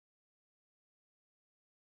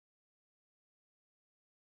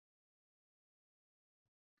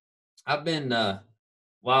I've been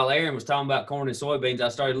while Aaron was talking about corn and soybeans, I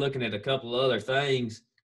started looking at a couple of other things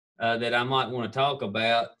that I might want to talk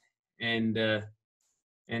about, and uh,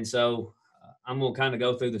 and so I'm gonna kind of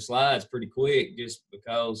go through the slides pretty quick, just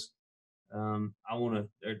because I want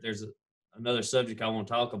to. There's another subject I want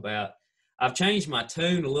to talk about. I've changed my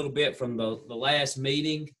tune a little bit from the last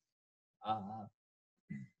meeting. Uh,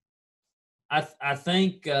 I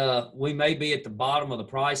think we may be at the bottom of the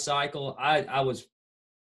price cycle. I was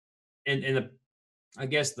in the I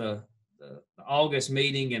guess the August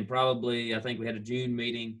meeting, and probably I think we had a June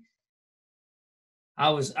meeting. I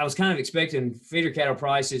was kind of expecting feeder cattle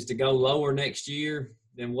prices to go lower next year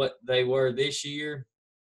than what they were this year,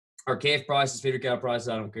 or calf prices, feeder cattle prices.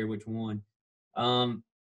 I don't care which one. Um,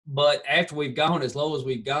 but after we've gone as low as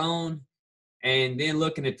we've gone, and then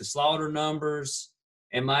looking at the slaughter numbers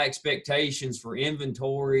and my expectations for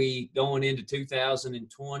inventory going into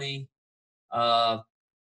 2020, uh,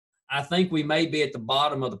 I think we may be at the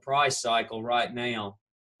bottom of the price cycle right now.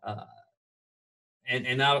 Uh,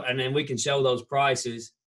 and then we can show those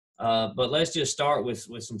prices. But let's just start with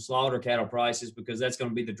some slaughter cattle prices, because that's going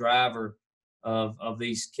to be the driver of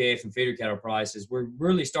these calf and feeder cattle prices. We're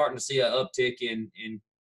really starting to see an uptick in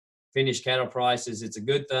finished cattle prices. It's a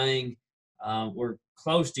good thing. We're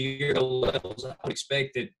close to year levels. I would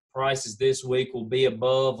expect that prices this week will be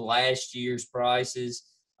above last year's prices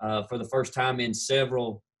for the first time in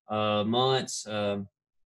several months.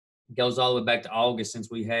 Goes all the way back to August since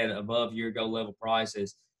we had above year ago level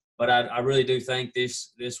prices. But I really do think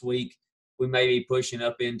this week we may be pushing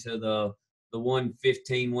up into the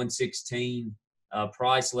 115, 116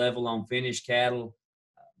 price level on finished cattle,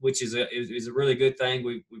 which is a really good thing.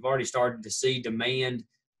 We've already started to see demand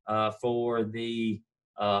for the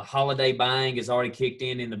holiday buying has already kicked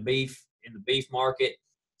in the beef market,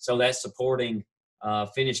 so that's supporting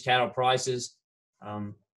finished cattle prices.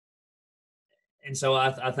 Um, and so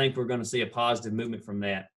I think we're going to see a positive movement from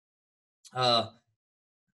that. Uh,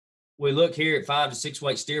 we look here at 5 to 6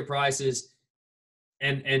 weight steer prices,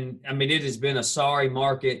 and I mean, it has been a sorry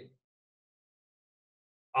market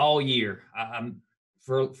all year. I'm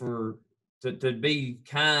for to be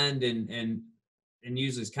kind and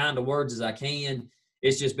use as kind of words as I can.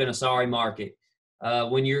 It's just been a sorry market.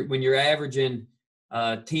 When you're averaging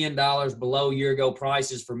 $10 below year ago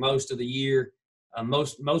prices for most of the year,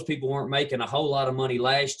 most people weren't making a whole lot of money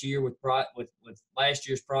last year with last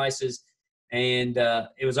year's prices, and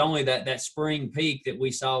it was only that spring peak that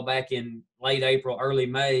we saw back in late April, early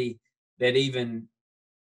May, that even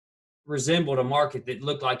resembled a market that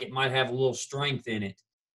looked like it might have a little strength in it.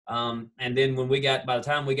 And then by the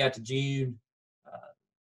time we got to June, uh,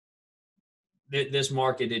 this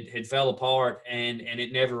market had fell apart, and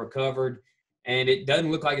it never recovered. And it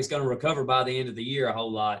doesn't look like it's going to recover by the end of the year a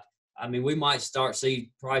whole lot. I mean, we might start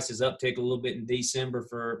see prices uptick a little bit in December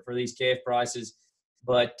for these calf prices,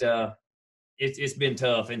 but it's been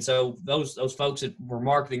tough. And so those folks that were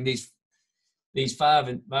marketing these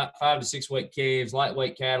 5 to 6 weight calves,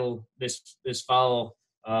 lightweight cattle this fall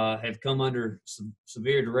have come under some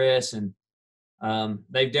severe duress, and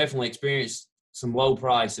they've definitely experienced some low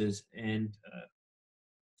prices. And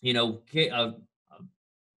you know, a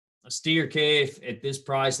steer calf at this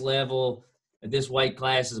price level, at this weight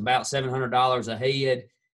class, is about $700 a head.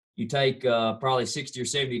 You take probably $60 or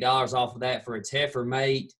 $70 off of that for its heifer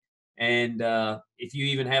mate, and if you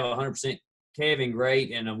even have a 100% calving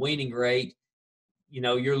rate and a weaning rate, you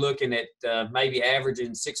know, you're looking at maybe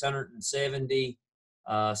averaging 660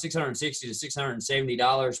 to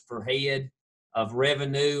 $670 per head of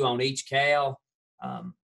revenue on each cow.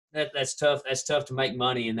 That's tough. That's tough to make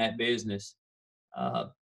money in that business. Uh,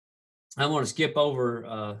 I want to skip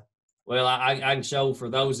over. Well, I can show for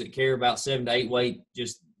those that care about 7 to 8 weight,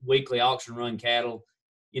 just weekly auction run cattle.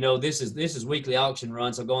 You know, this is weekly auction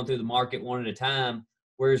run, so going through the market one at a time.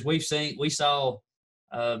 Whereas we saw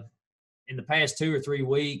in the past 2 or 3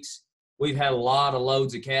 weeks, we've had a lot of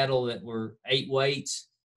loads of cattle that were 8 weights,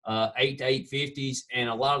 8 to 850s, and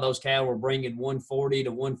a lot of those cattle were bringing 140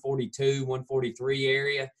 to 142, 143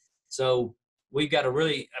 area. So we've got a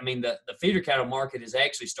really, I mean, the feeder cattle market has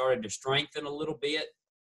actually started to strengthen a little bit.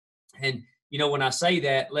 And you know, when I say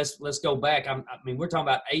that, let's go back. I mean, we're talking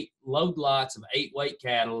about 8 load lots of 8 weight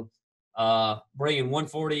cattle, bringing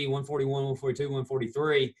 140, 141, 142,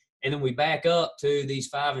 143. And then we back up to these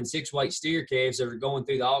 5 and 6 weight steer calves that are going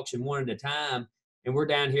through the auction one at a time. And we're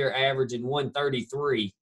down here averaging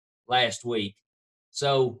 133 last week.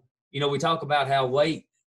 So, you know, we talk about how weight,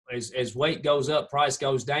 as weight goes up, price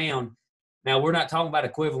goes down. Now, we're not talking about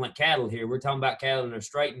equivalent cattle here. We're talking about cattle that are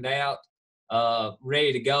straightened out,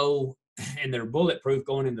 ready to go, and they're bulletproof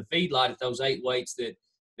going in the feedlot at those 8 weights that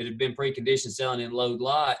that have been preconditioned selling in load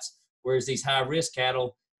lots, whereas these high risk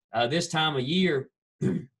cattle this time of year,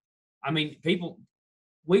 I mean,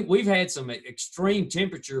 we've had some extreme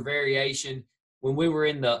temperature variation when we were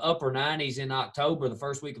in the upper 90s in October, the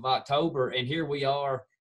first week of October, and here we are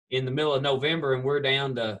in the middle of November, and we're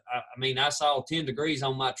down to, I mean, I saw 10 degrees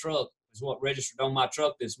on my truck is what registered on my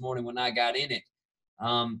truck this morning when I got in it.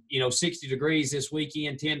 60 degrees this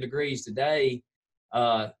weekend, 10 degrees today.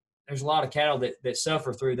 There's a lot of cattle that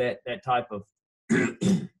suffer through that type of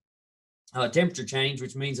temperature change,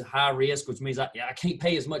 which means a high risk, which means I can't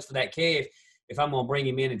pay as much for that calf if I'm going to bring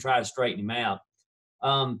him in and try to straighten him out.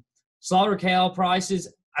 Slaughter cow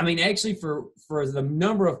prices, I mean, actually for the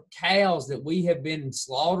number of cows that we have been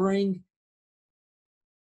slaughtering,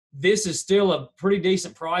 this is still a pretty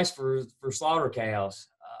decent price for slaughter cows.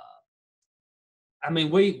 I mean,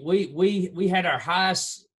 we had our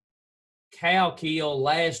highest cow kill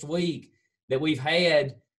last week that we've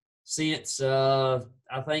had since I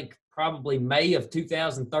think probably May of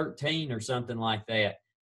 2013 or something like that.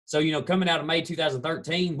 So, coming out of May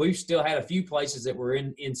 2013, we've still had a few places that were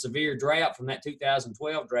in severe drought from that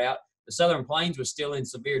 2012 drought. The Southern Plains was still in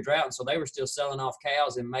severe drought, and so they were still selling off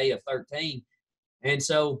cows in May of 13. And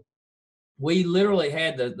so we literally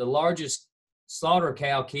had the largest slaughter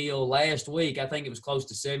cow kill last week. I think it was close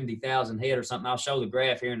to 70,000 head or something. I'll show the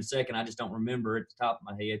graph here in a second. I just don't remember at the top of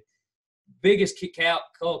my head. Biggest cow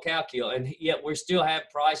kill, and yet we still have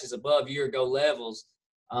prices above year-ago levels.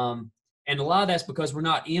 And a lot of that's because we're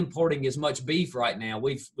not importing as much beef right now.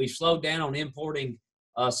 We've slowed down on importing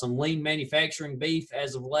some lean manufacturing beef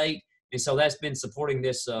as of late, and so that's been supporting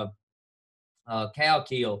this cow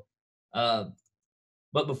kill.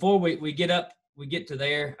 But before we get to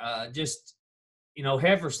there,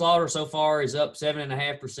 heifer slaughter so far is up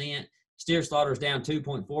 7.5%. Steer slaughter is down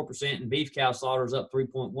 2.4%, and beef cow slaughter is up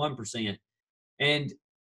 3.1%. And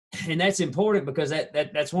that's important because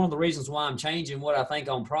that's one of the reasons why I'm changing what I think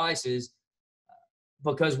on prices,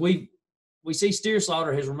 because we see steer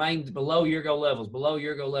slaughter has remained below year-ago levels,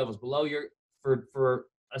 for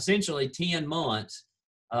essentially 10 months.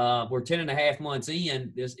 We're 10 and a half months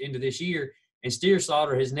into this year, and steer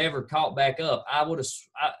slaughter has never caught back up.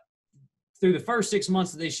 Through the first 6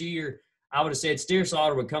 months of this year, I would have said steer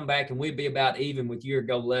slaughter would come back and we'd be about even with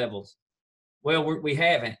year-ago levels. Well, we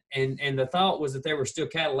haven't, and the thought was that there were still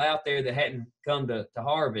cattle out there that hadn't come to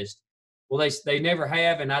harvest. Well, they never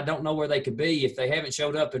have, and I don't know where they could be. If they haven't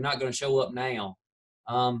showed up, they're not going to show up now.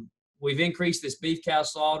 We've increased this beef cow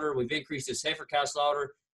slaughter. We've increased this heifer cow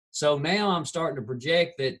slaughter. So now I'm starting to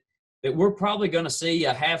project that we're probably going to see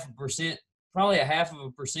a 0.5%, probably a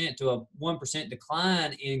 0.5% to a 1%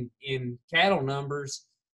 decline in cattle numbers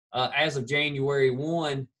as of January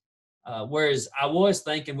 1. Whereas I was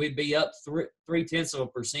thinking we'd be up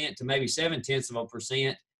 0.3% to maybe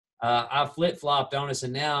 0.7%. I flip-flopped on us,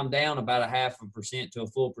 and now I'm down about a 0.5% to a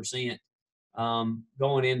full percent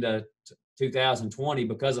going into 2020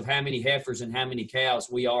 because of how many heifers and how many cows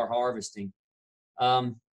we are harvesting.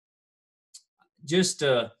 Just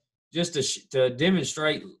to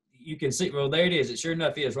demonstrate, you can see, well, there it is. It sure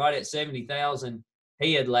enough is right at 70,000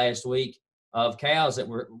 head last week of cows that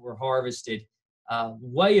were harvested.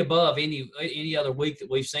 Way above any other week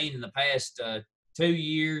that we've seen in the past 2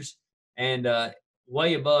 years, and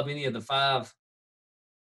way above any of the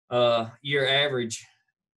 5-year average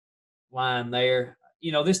line there.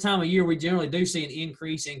 This time of year we generally do see an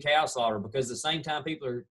increase in cow slaughter because the same time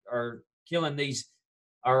people are killing these,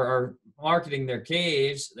 are marketing their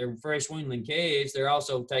calves, their fresh weanling calves, they're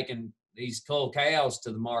also taking these cull cows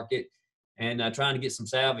to the market and trying to get some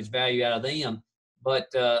salvage value out of them. But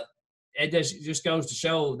it just goes to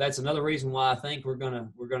show that's another reason why I think we're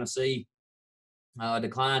gonna see a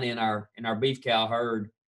decline in our beef cow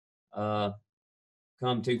herd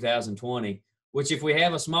come 2020. Which, if we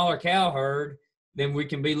have a smaller cow herd, then we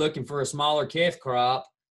can be looking for a smaller calf crop,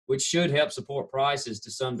 which should help support prices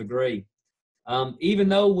to some degree. Even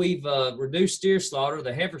though we've reduced steer slaughter,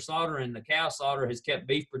 the heifer slaughter and the cow slaughter has kept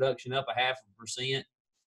beef production up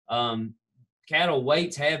 0.5%. Cattle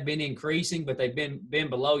weights have been increasing, but they've been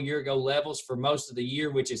below year-ago levels for most of the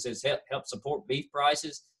year, which has helped support beef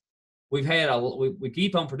prices. We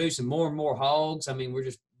keep on producing more and more hogs. I mean, we're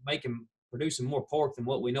just producing more pork than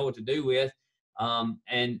what we know what to do with.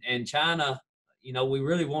 And China, we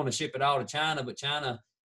really want to ship it all to China, but China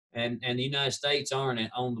and the United States aren't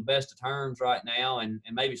on the best of terms right now, and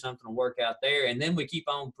maybe something will work out there. And then we keep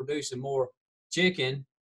on producing more chicken.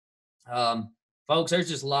 Folks, there's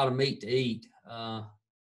just a lot of meat to eat.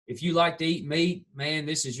 If you like to eat meat, man,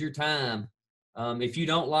 this is your time. If you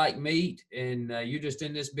don't like meat and you're just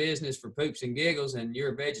in this business for poops and giggles and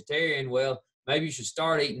you're a vegetarian, well, maybe you should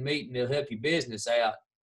start eating meat and it'll help your business out.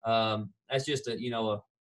 That's just a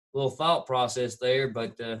little thought process there.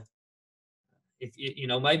 But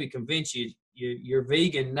if maybe convince your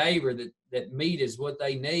vegan neighbor that meat is what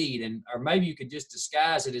they need, or maybe you could just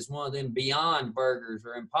disguise it as one of them Beyond Burgers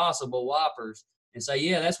or Impossible Whoppers and say,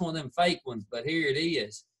 yeah, that's one of them fake ones, but here it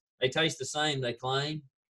is. They taste the same, they claim.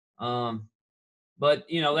 But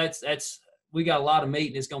that's we got a lot of meat,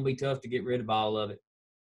 and it's going to be tough to get rid of all of it.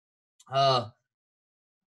 I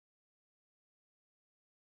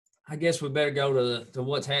guess we better go to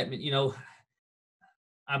what's happening.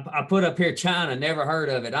 I put up here China, never heard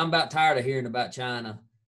of it. I'm about tired of hearing about China.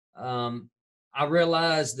 I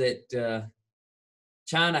realize that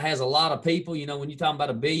China has a lot of people. When you're talking about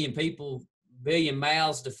 1 billion people, billion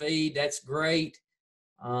mouths to feed, that's great.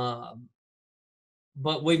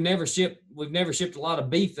 But we've never shipped a lot of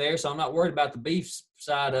beef there, so I'm not worried about the beef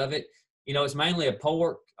side of it. It's mainly a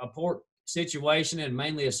pork situation and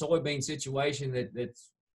mainly a soybean situation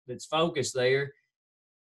that's focused there.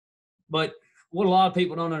 But what a lot of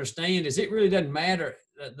people don't understand is it really doesn't matter.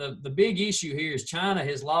 The big issue here is China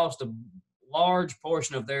has lost a large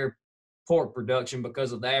portion of their pork production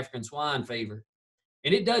because of the African swine fever.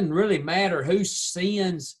 And it doesn't really matter who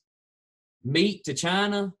sends meat to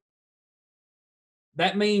China.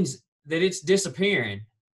 That means that it's disappearing.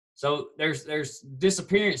 So there's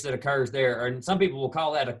disappearance that occurs there. And some people will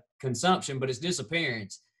call that a consumption, but it's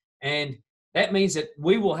disappearance. And that means that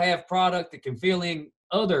we will have product that can fill in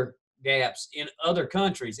other gaps in other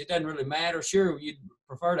countries. It doesn't really matter. Sure, you'd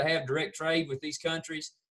prefer to have direct trade with these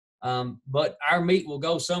countries, but our meat will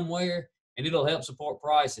go somewhere and it'll help support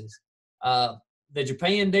prices. The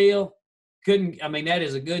Japan deal that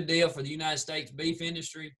is a good deal for the United States beef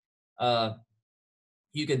industry.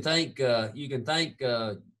 You can thank your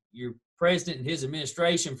president and his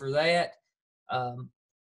administration for that.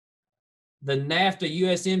 The NAFTA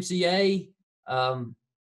USMCA,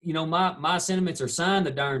 my sentiments are sign the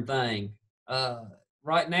darn thing.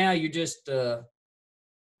 Right now, you're just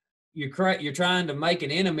you're trying to make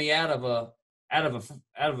an enemy out of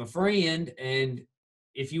a friend, and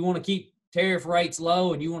if you want to keep tariff rates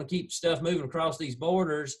low and you want to keep stuff moving across these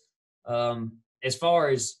borders, as far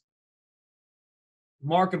as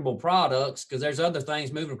marketable products, because there's other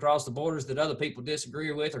things moving across the borders that other people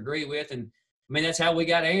disagree with or agree with, and that's how we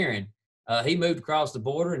got Aaron. He moved across the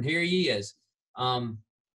border, and here he is.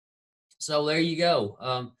 So there you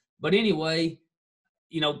go. But anyway,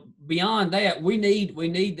 beyond that, we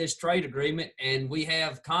need this trade agreement, and we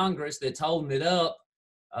have Congress that's holding it up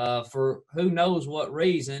for who knows what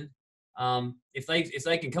reason. If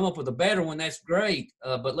they can come up with a better one, that's great.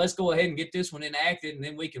 But let's go ahead and get this one enacted, and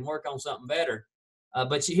then we can work on something better.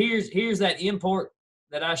 But here's that import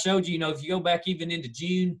that I showed you. If you go back even into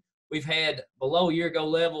June, we've had below year ago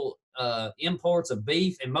level imports of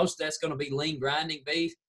beef, and most of that's going to be lean grinding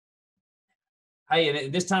beef. Hey, and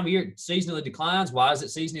at this time of year, it seasonally declines. Why is it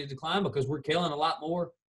seasonally decline? Because we're killing a lot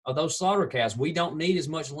more of those slaughter cows. We don't need as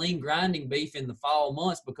much lean grinding beef in the fall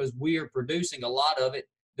months because we are producing a lot of it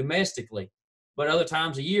domestically. But other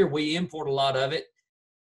times of year, we import a lot of it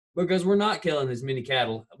because we're not killing as many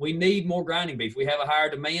cattle. We need more grinding beef. We have a higher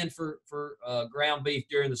demand for ground beef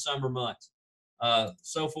during the summer months,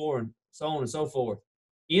 so forth and so on and so forth.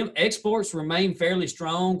 Exports remain fairly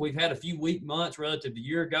strong. We've had a few weak months relative to a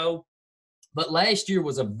year ago, but last year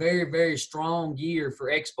was a very, very strong year for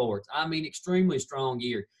exports. Extremely strong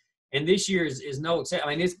year. And this year is no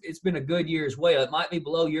exception. It's been a good year as well. It might be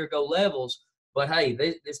below year ago levels, but hey,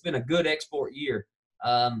 it's been a good export year.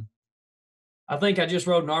 I think I just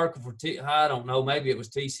wrote an article for, I don't know, maybe it was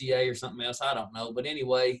TCA or something else. I don't know. But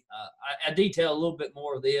anyway, I detail a little bit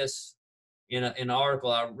more of this in an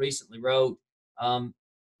article I recently wrote.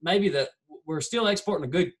 We're still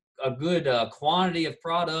exporting a good quantity of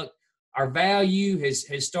product. Our value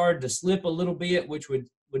has started to slip a little bit, which would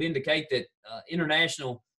indicate that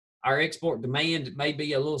our export demand may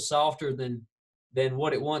be a little softer than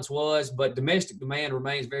what it once was, but domestic demand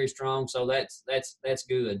remains very strong. So that's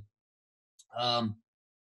good.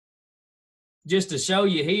 Just to show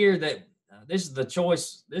you here that this is the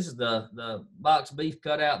choice. This is the box beef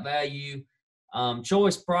cutout value.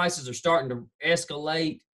 Choice prices are starting to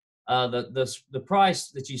escalate. The price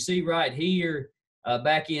that you see right here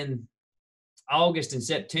back in August and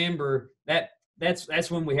September,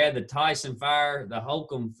 that's when we had the Tyson fire, the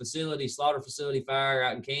Holcomb slaughter facility fire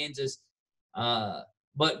out in Kansas.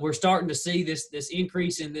 But we're starting to see this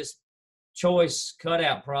increase in this choice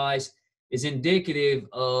cutout price is indicative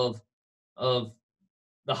of the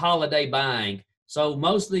holiday buying. So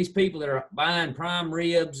most of these people that are buying prime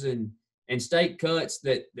ribs and and steak cuts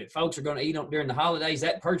that folks are going to eat on during the holidays,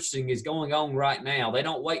 that purchasing is going on right now. They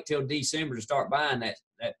don't wait till December to start buying that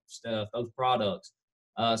stuff, those products.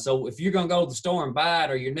 So if you're going to go to the store and buy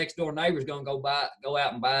it, or your next door neighbor's going to go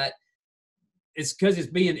out and buy it, it's because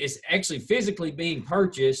it's actually physically being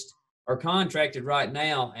purchased or contracted right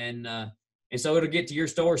now, and so it'll get to your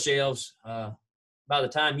store shelves by the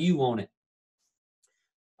time you want it.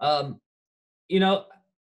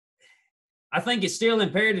 I think it's still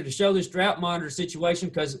imperative to show this drought monitor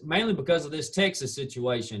situation mainly because of this Texas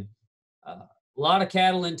situation. A lot of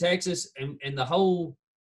cattle in Texas, and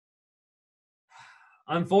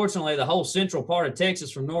unfortunately, the whole central part of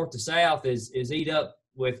Texas from north to south is eat up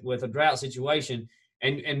with a drought situation.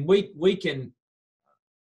 And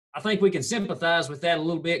I think we can sympathize with that a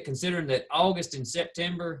little bit, considering that August and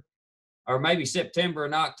September, or maybe September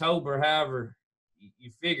and October, however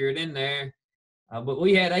you figure it in there. But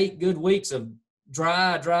we had 8 good weeks of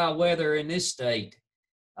dry weather in this state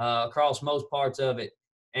across most parts of it.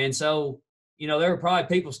 And so, there were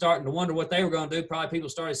probably people starting to wonder what they were going to do. Probably people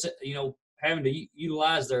started, having to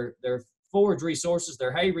utilize their forage resources,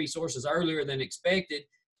 their hay resources earlier than expected.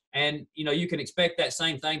 And, you can expect that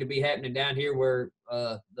same thing to be happening down here where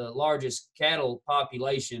the largest cattle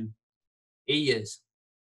population is.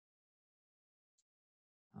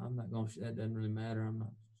 I'm not going to, that doesn't really matter. I'm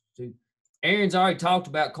not too. Aaron's already talked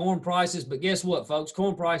about corn prices, but guess what, folks?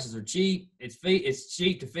 Corn prices are cheap. It's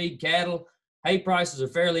cheap to feed cattle. Hay prices are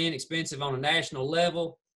fairly inexpensive on a national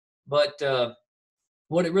level, but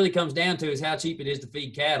what it really comes down to is how cheap it is to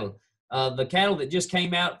feed cattle. The cattle that just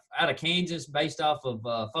came out of Kansas, based off of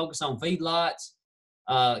Focus on Feedlots,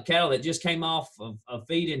 cattle that just came off of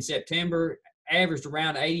feed in September, averaged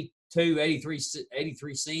around 83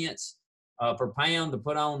 cents per pound to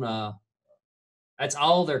put on. That's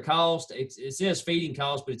all their cost. It says feeding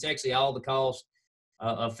cost, but it's actually all the cost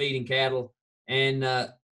of feeding cattle. And I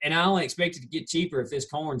only expect it to get cheaper if this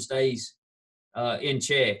corn stays in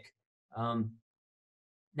check.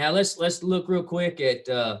 Now let's look real quick at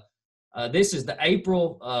this is the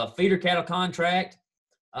April feeder cattle contract.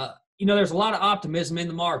 There's a lot of optimism in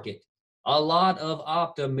the market. A lot of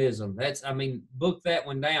optimism. Book that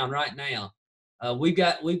one down right now. We've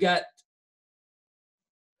got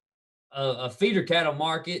a feeder cattle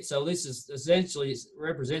market. So this is essentially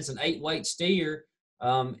represents an 8-weight steer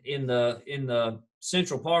in the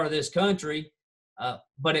central part of this country.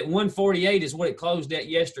 But at 148 is what it closed at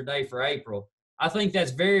yesterday for April. I think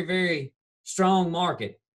that's very, very strong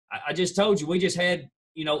market. I just told you, we just had,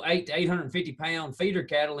 8 to 850 pound feeder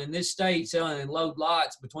cattle in this state selling in load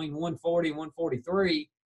lots between 140 and 143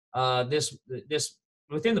 this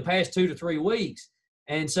within the past 2 to 3 weeks.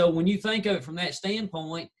 And so when you think of it from that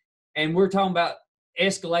standpoint, and we're talking about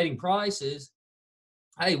escalating prices,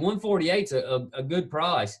 hey, 148 is a good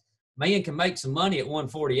price. Man can make some money at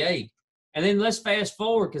 148. And then let's fast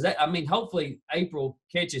forward, because hopefully April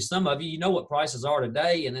catches some of you. You know what prices are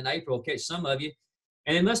today, and then April will catch some of you.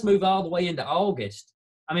 And then let's move all the way into August.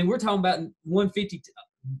 We're talking about 150,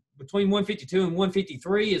 between 152 and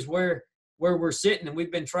 153 is where we're sitting, and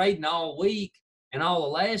we've been trading all week and all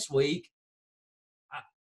of last week.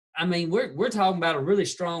 We're talking about a really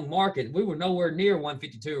strong market. We were nowhere near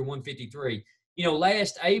 152 or 153.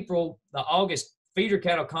 Last April, the August feeder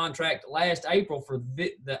cattle contract last April for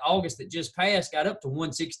the August that just passed got up to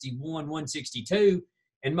 161, 162,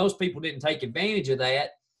 and most people didn't take advantage of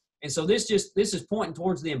that. And so this is pointing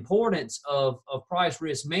towards the importance of price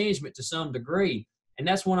risk management to some degree. And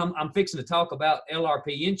that's when I'm fixing to talk about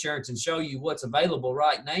LRP insurance and show you what's available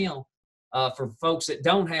right now for folks that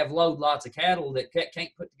don't have load lots of cattle, that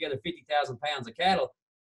can't put together 50,000 pounds of cattle.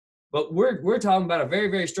 But we're talking about a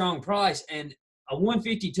very, very strong price, and a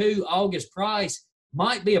 152 August price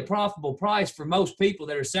might be a profitable price for most people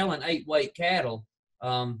that are selling 8-weight cattle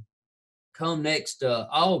come next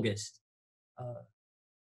August.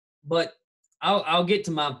 But I'll get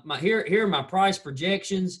to my here are my price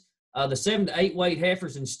projections. The 7 to 8 weight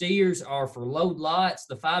heifers and steers are for load lots.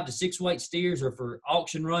 The 5 to 6 weight steers are for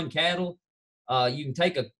auction run cattle. You can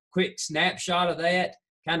take a quick snapshot of that,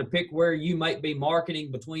 kind of pick where you might be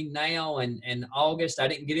marketing between now and August. I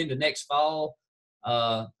didn't get into next fall.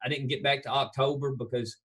 I didn't get back to October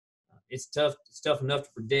because it's tough. It's tough enough to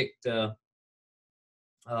predict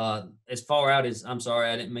as far out as, I'm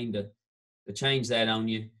sorry, I didn't mean to change that on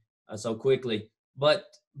you so quickly. But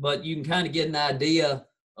you can kind of get an idea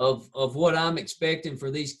of what I'm expecting for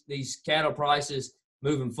these cattle prices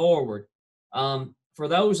moving forward. For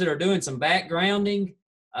those that are doing some backgrounding,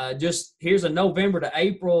 just here's a November to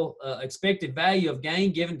April expected value of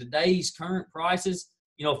gain given today's current prices.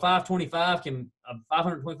 525 a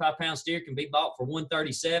 525 pound steer can be bought for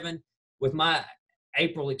 137. with my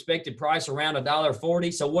April expected price around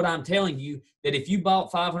 $1.40. So what I'm telling you, that if you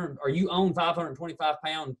bought 500 or you own 525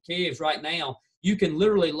 pound calves right now, you can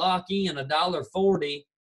literally lock in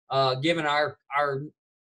 $1.40, given our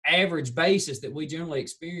average basis that we generally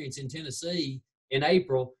experience in Tennessee in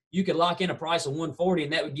April. You could lock in a price of $1.40,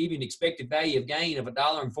 and that would give you an expected value of gain of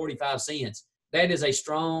 $1.45. That is a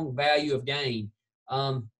strong value of gain.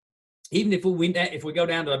 Even if we go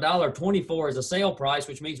down to $1.24 as a sale price,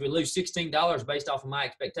 which means we lose $16 based off of my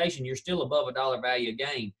expectation, you're still above $1 value of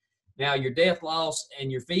gain. Now, your death loss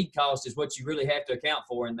and your feed cost is what you really have to account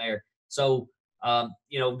for in there. So,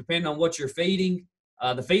 depending on what you're feeding,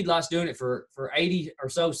 the feedlot's doing it for 80 or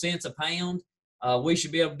so cents a pound. We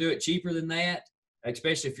should be able to do it cheaper than that,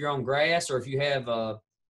 especially if you're on grass or if you have.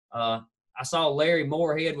 I saw Larry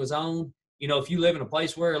Moorhead was on. If you live in a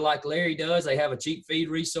place where, like Larry does, they have a cheap feed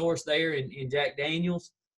resource there in Jack Daniels.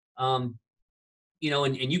 And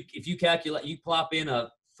if you calculate, you plop in a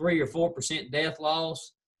 3 or 4% death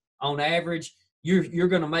loss on average, you're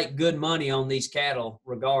going to make good money on these cattle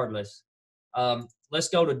regardless. Let's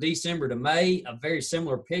go to December to May, a very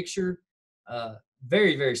similar picture,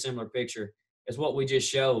 very, very similar picture as what we just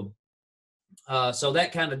showed. So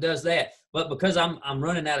that kind of does that. But because I'm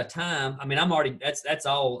running out of time, I'm already, that's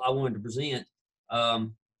all I wanted to present.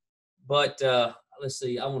 But let's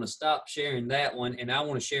see, I want to stop sharing that one, and I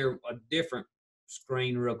want to share a different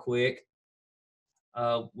screen real quick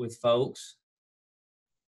with folks.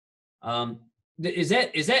 Is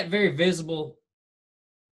that very visible?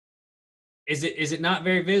 Is it not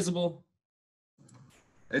very visible?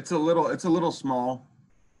 It's a little small.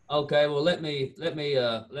 Okay, well let me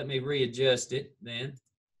readjust it then.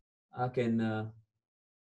 I can I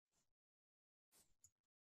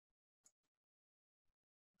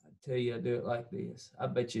tell you I do it like this. I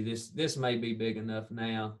bet you this may be big enough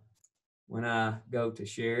now when I go to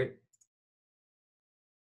share it.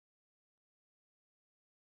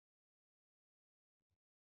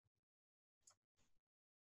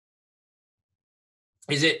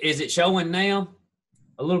 Is it showing now?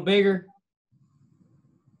 A little bigger?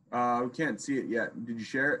 We can't see it yet. Did you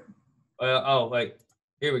share it? Oh, wait.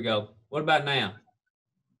 Here we go. What about now?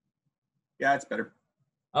 Yeah, it's better.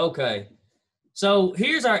 Okay. So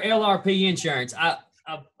here's our LRP insurance. A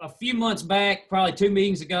few months back, probably 2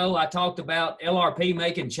 meetings ago, I talked about LRP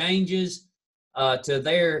making changes to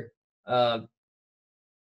their to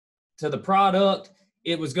the product.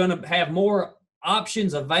 It was going to have more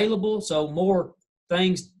options available, so more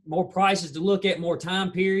things, more prices to look at, more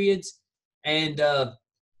time periods, and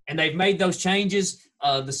they've made those changes.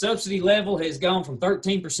 The subsidy level has gone from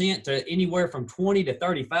 13% to anywhere from 20 to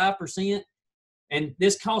 35%. And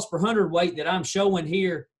this cost per hundredweight that I'm showing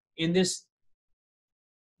here in this,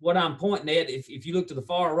 what I'm pointing at, if you look to the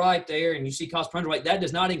far right there and you see cost per hundredweight, that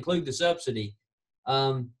does not include the subsidy.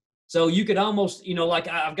 So you could almost, like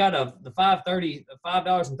I've got the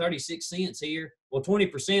 $5.36 here. Well,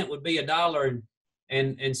 20% would be $1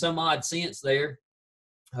 and some odd cents there.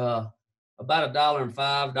 About $1.05,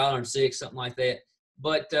 $1.06, something like that.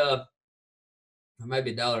 But or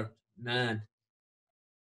maybe $1.09.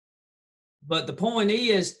 But the point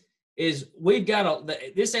is we've got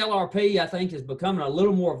this LRP, I think, is becoming a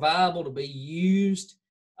little more viable to be used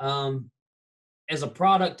as a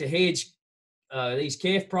product to hedge these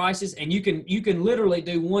calf prices. And you can literally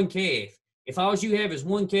do one calf. If all you have is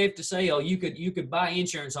one calf to sell, you could buy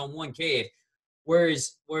insurance on one calf.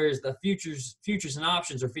 Whereas the futures and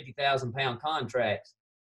options are 50,000 pound contracts.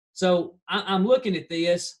 So I'm looking at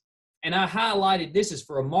this, and I highlighted this is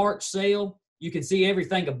for a March sale. You can see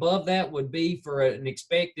everything above that would be for an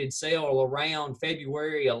expected sale around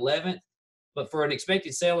February 11th. But for an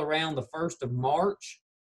expected sale around the 1st of March,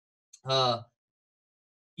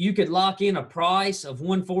 you could lock in a price of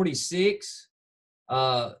 $146,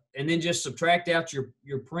 and then just subtract out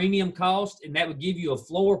your premium cost, and that would give you a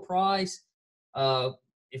floor price.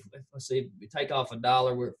 If let's see, we take off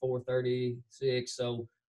 $1, we're at $436, so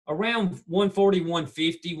around 140,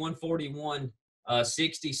 150, 141,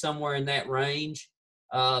 60, somewhere in that range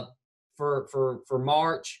for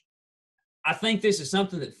March. I think this is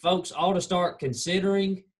something that folks ought to start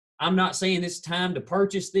considering. I'm not saying it's time to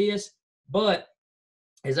purchase this, but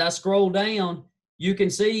as I scroll down, you can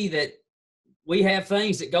see that we have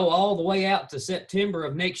things that go all the way out to September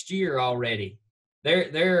of next year already.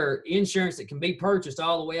 There are insurance that can be purchased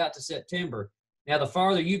all the way out to September. Now, the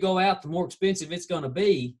farther you go out, the more expensive it's going to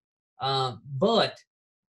be. But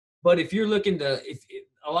if you're looking if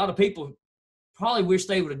a lot of people probably wish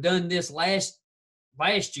they would have done this last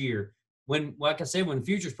year when, like I said, when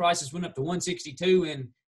futures prices went up to 162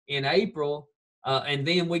 in April, and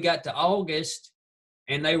then we got to August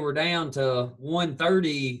and they were down to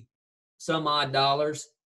 130 some odd dollars,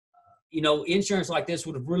 insurance like this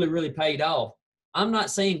would have really, really paid off. I'm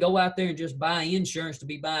not saying go out there and just buy insurance to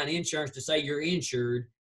be buying insurance to say you're insured.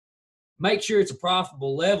 Make sure it's a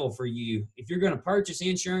profitable level for you. If you're going to purchase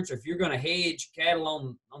insurance or if you're going to hedge cattle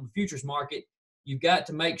on the futures market, you've got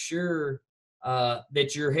to make sure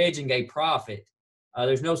that you're hedging a profit.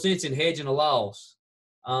 There's no sense in hedging a loss.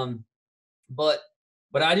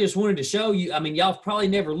 But I just wanted to show you, I mean, y'all probably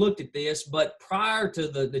never looked at this, but prior to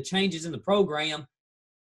the changes in the program,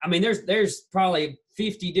 I mean, there's probably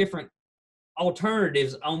 50 different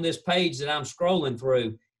alternatives on this page that I'm scrolling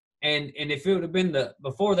through. And if it would have been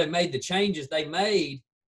before they made the changes they made,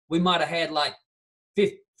 we might have had like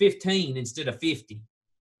 15 instead of 50.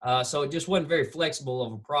 So it just wasn't very flexible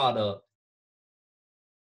of a product.